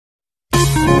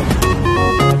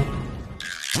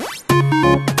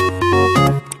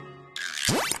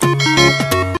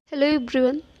Hello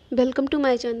everyone, welcome to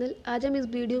my channel. आज हम इस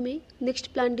वीडियो में next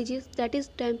plant disease that is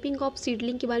damping off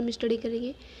seedling के बारे में स्टडी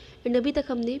करेंगे। एंड अभी तक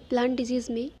हमने प्लांट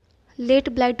डिजीज़ में late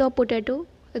blight of potato,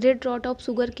 red rot of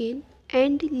sugarcane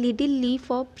and little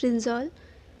leaf of brinjal.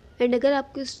 And अगर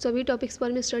आपको इस सभी टॉपिक्स के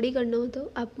बारे में स्टडी करना हो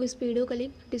तो आपको इस वीडियो का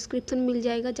लिंक डिस्क्रिप्शन में मिल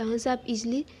जाएगा, जहाँ से आप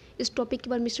इजीली इस टॉपिक के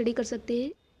बारे में स्टडी कर सकते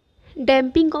हैं।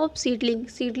 Damping off seedling,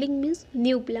 seedling means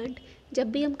new plant.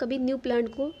 जब भी हम कभी न्यू प्लांट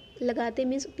को लगाते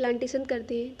मीन्स प्लांटेशन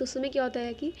करते हैं तो उस समय क्या होता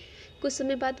है कि कुछ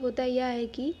समय बाद होता है यह है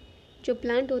कि जो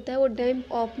प्लांट होता है वो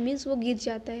डैम्प ऑफ मीन्स वो गिर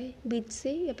जाता है बीच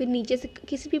से या फिर नीचे से,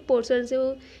 किसी भी पोर्शन से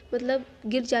वो मतलब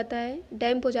गिर जाता है,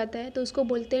 डैम्प हो जाता है, तो उसको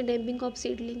बोलते हैं damping off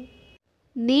seedling.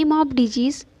 Name of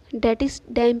disease that is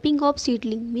damping off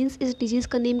seedling means इस डिजीज़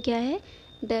का नेम क्या है?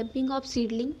 Damping off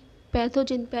seedling.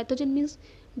 Pathogen, pathogen means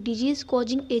disease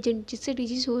causing agent, जिससे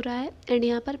डिजीज़ हो रहा है, एंड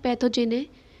यहाँ पर पैथोजन है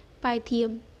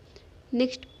Pythium.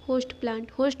 Next host plant,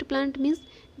 host plant means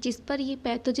जिस पर ये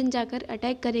पैथोजन जाकर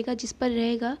अटैक करेगा, जिस पर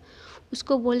रहेगा,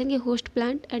 उसको बोलेंगे होस्ट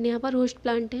प्लांट। एंड यहाँ पर होस्ट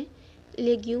प्लांट है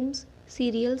legumes,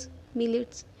 serials,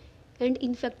 millets. And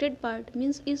infected part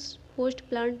means इस होस्ट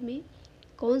प्लांट में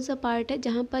कौन सा पार्ट है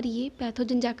जहाँ पर ये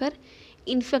पैथोजन जाकर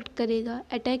इन्फेक्ट करेगा,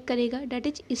 अटैक करेगा, that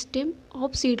is stem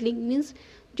of seedling means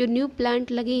जो न्यू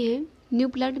प्लांट लगे हैं, न्यू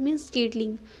प्लांट मीन्स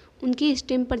सीडलिंग, उनके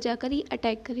स्टेम पर जाकर ये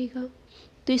अटैक करेगा।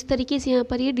 तो इस तरीके से यहाँ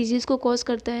पर ये डिजीज़ को कॉज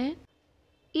करता है।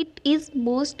 It is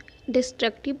most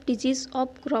destructive disease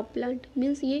of crop plant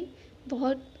means ये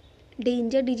बहुत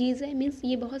डेंजर डिजीज़ है, मीन्स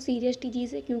ये बहुत सीरियस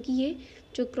डिजीज़ है, क्योंकि ये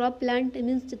जो क्रॉप प्लांट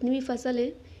मीन्स जितनी भी फसल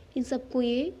है इन सबको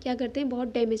ये क्या करते हैं,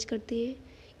 बहुत डैमेज करते हैं।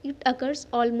 It occurs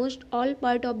almost all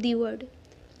part of the world,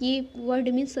 ये वर्ल्ड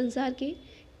मीन्स संसार के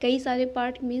कई सारे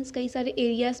पार्ट मीन्स कई सारे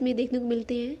एरियाज़ में देखने को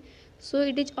मिलते हैं। So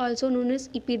it is also known as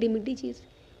epidemic disease.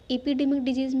 Epidemic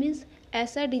disease means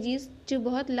ऐसा डिजीज़ जो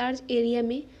बहुत लार्ज एरिया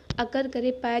में अकर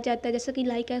करे, पाया जाता है, जैसा कि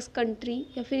लाइक एस कंट्री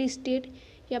या फिर स्टेट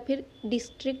या फिर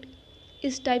डिस्ट्रिक्ट,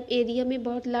 इस टाइप एरिया में,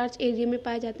 बहुत लार्ज एरिया में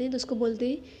पाए जाते हैं, तो उसको बोलते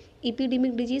हैं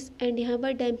एपिडेमिक डिजीज़। एंड यहाँ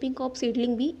पर डैम्पिंग ऑफ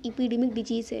सीडलिंग भी एपिडेमिक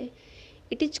डिजीज़ है।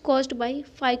 It is caused by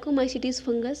phycomycetes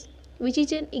fungus which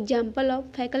is an example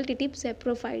of facultative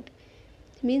saprophyte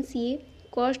means ये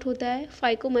कॉस्ट होता है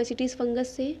फाइकोमाइसिटिस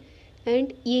फंगस से,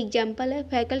 एंड ये एग्जाम्पल है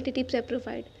facultative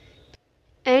saprophyte.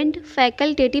 And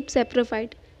facultative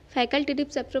saprophyte, facultative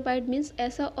saprophyte means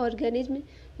ऐसा organism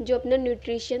जो अपना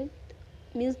न्यूट्रिशन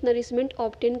मीन्स नरिशमेंट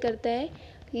ऑब्टेन करता है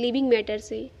लिविंग मैटर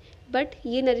से, बट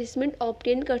ये नरिशमेंट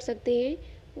ऑब्टेन कर सकते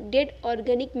हैं डेड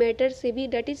ऑर्गेनिक मैटर से भी,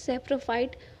 डेट इज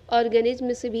सैप्रोफाइट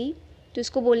ऑर्गेनिज्म से भी, तो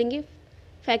इसको बोलेंगे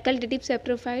facultative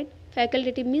saprophyte.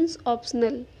 Facultative means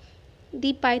optional.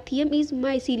 The Pythium is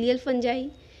mycelial fungi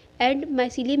and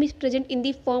mycelium is present in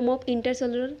the form of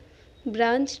intercellular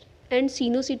branch and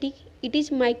coenocytic. It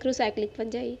is microcyclic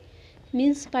fungi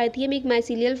means Pythium एक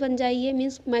mycelial fungi है,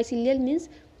 means mycelial means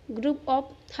group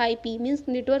of hyphae means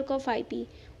network of hyphae,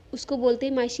 उसको बोलते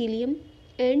हैं mycelium.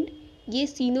 And ये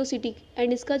coenocytic,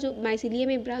 and इसका जो mycelium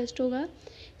में branched होगा,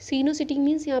 सीनोसिटिक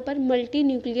मीन्स यहाँ पर मल्टी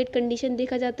न्यूक्लिएट कंडीशन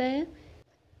देखा जाता है,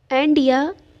 एंड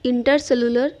यह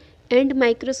इंटरसेलुलर एंड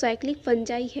माइक्रोसाइक्लिक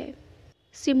फंजाई है।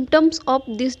 Symptoms of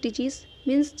this disease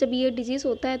means जब ये डिजीज़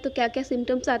होता है तो क्या क्या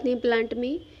सिम्टम्स आते हैं प्लांट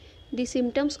में। The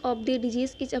symptoms of the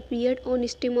disease is appeared on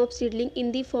stem of seedling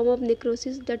in the form of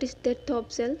necrosis, that is death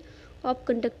of cell of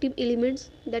conductive elements,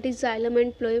 that is xylem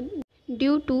and phloem.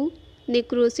 Due to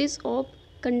necrosis of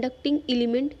conducting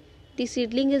element, the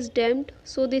seedling is damped,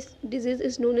 so this disease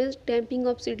is known as damping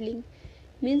of seedling.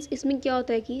 Means इसमें क्या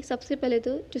होता है कि सबसे पहले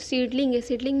तो जो seedling है,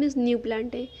 सीडलिंग मीन्स न्यू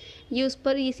प्लांट है, ये उस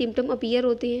पर ये सिम्टम अपीयर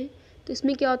होते हैं, तो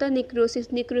इसमें क्या होता है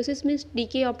necrosis, necrosis means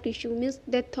DK of tissue means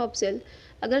death of cell.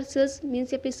 अगर सेल्स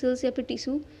मीन्स या फिर सेल्स या फिर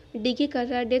टिश्यू डीके कर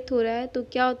रहा है, डेथ हो रहा है, तो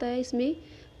क्या होता है इसमें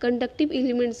कंडक्टिव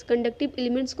एलिमेंट्स, कंडक्टिव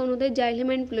एलिमेंट्स कौन होता है,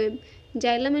 xylem and phloem.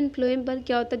 Xylem and phloem पर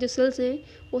क्या होता है, जो सेल्स हैं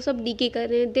वो सब डीके कर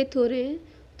रहे हैं, डेथ हो रहे हैं,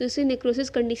 तो इससे नेक्रोसिस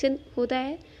कंडीशन होता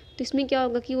है। तो इसमें क्या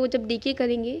होगा कि वो जब डीके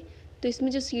करेंगे तो इसमें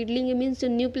जो सीडलिंग है मीन्स जो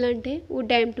न्यू प्लांट है वो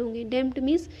डैम्प्ड होंगे, डैम्प्ड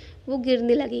मीन्स वो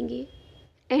गिरने लगेंगे,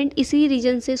 एंड इसी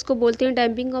रीजन से इसको बोलते हैं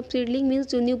डैम्पिंग ऑफ सीडलिंग मीन्स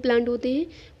जो न्यू प्लांट होते हैं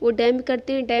वो डैम्प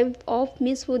करते हैं, डैम्प ऑफ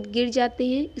मीन्स वो गिर जाते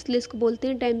हैं, इसलिए इसको बोलते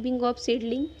हैं डैम्पिंग ऑफ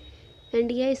सीडलिंग।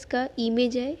 एंड यह इसका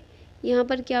इमेज है। यहाँ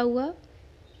पर क्या हुआ,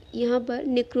 यहाँ पर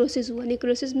नेक्रोसिस हुआ,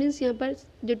 नेक्रोसिस मीन्स यहाँ पर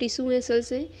जो टिश्यू हैं,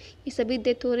 सेल्स हैं, ये सभी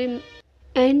डेथ हो रहे हैं,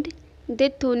 एंड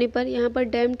डेथ होने पर यहाँ पर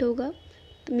डैम्प्ड होगा,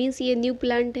 तो मीन्स ये न्यू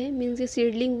प्लांट है, मीन्स ये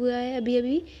सीडलिंग हुआ है अभी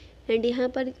अभी, एंड यहाँ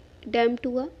पर डैम्प्ड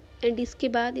हुआ, एंड इसके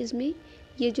बाद इसमें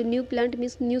ये जो new plant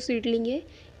means new seedling है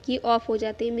ये ऑफ हो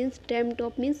जाते हैं, मीन्स डैम्प्ड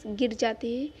ऑफ मीन्स गिर जाते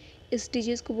हैं। इस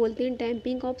डिजीज़ को बोलते हैं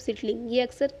डैम्पिंग ऑफ सीडलिंग। ये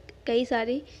अक्सर कई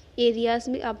सारे एरियाज़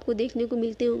में आपको देखने को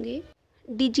मिलते होंगे।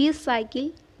 Disease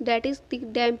cycle that is the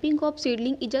damping of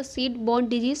seedling is a seed borne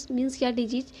disease means या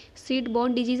disease seed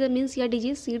borne disease means या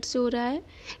disease seed से हो रहा है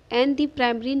and the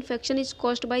primary infection is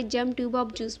caused by germ tube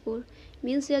of juice spore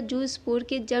means या juice spore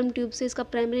के germ tube से इसका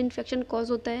primary infection cause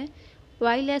होता है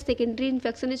while a secondary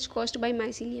infection is caused by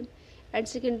mycelium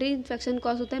and secondary infection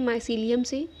cause होता है mycelium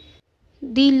से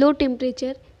the low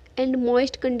temperature and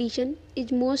moist condition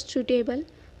is most suitable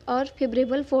or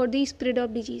favorable for the spread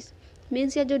of disease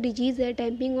means या जो disease है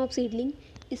damping off seedling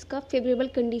इसका favourable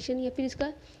condition या फिर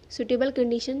इसका सुटेबल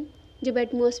कंडीशन जब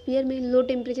एटमॉस्फेयर में लो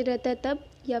टेम्परेचर रहता है तब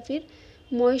या फिर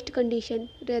मॉइस्ट कंडीशन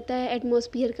रहता है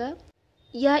एटमॉस्फेयर का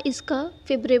या इसका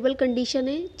फेवरेबल कंडीशन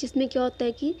है जिसमें क्या होता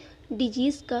है कि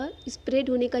डिजीज़ का स्प्रेड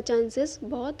होने का चांसेस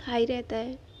बहुत हाई रहता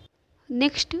है।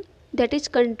 Next that is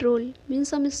control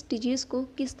means हम इस डिजीज़ को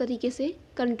किस तरीके से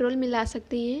कंट्रोल में ला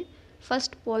सकते हैं।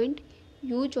 First point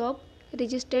use of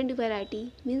resistant variety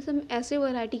means हम ऐसे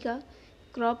वैरायटी का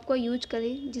क्रॉप को यूज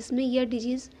करें जिसमें यह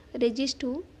डिजीज़ रेजिस्ट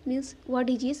हो मीन्स वह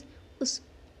डिजीज़ उस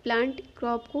प्लांट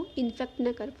क्रॉप को इन्फेक्ट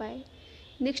ना कर पाए।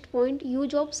 Next point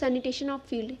use of sanitation of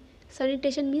field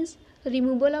sanitation means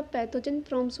removal of pathogen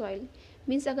from soil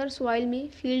means अगर सॉइल में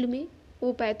फील्ड में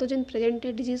वो पैथोजन प्रेजेंट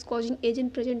है डिजीज़ कॉजिंग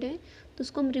एजेंट प्रेजेंट है तो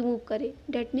उसको हम रिमूव करें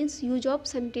that means use of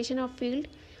sanitation of field.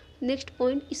 Next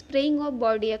point spraying of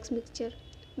body aches mixture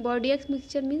body aches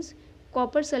mixture means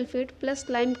copper sulphate plus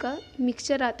lime का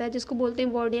मिक्सचर आता है जिसको बोलते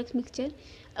हैं बॉडी एक्स मिक्सचर।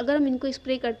 अगर हम इनको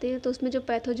स्प्रे करते हैं तो उसमें जो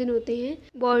पैथोजन होते हैं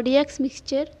बॉडी एक्स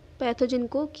मिक्सचर पैथोजन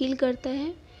को किल करता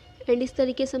है। एंड इस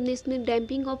तरीके से हमने इसमें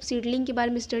डैम्पिंग ऑफ सीडलिंग के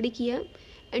बारे में स्टडी किया।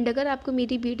 एंड अगर आपको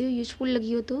मेरी वीडियो यूजफुल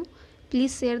लगी हो तो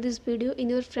please share this video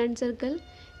in your friend circle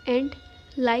and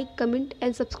like comment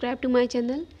and subscribe to my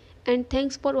channel and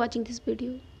thanks for watching this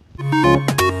video.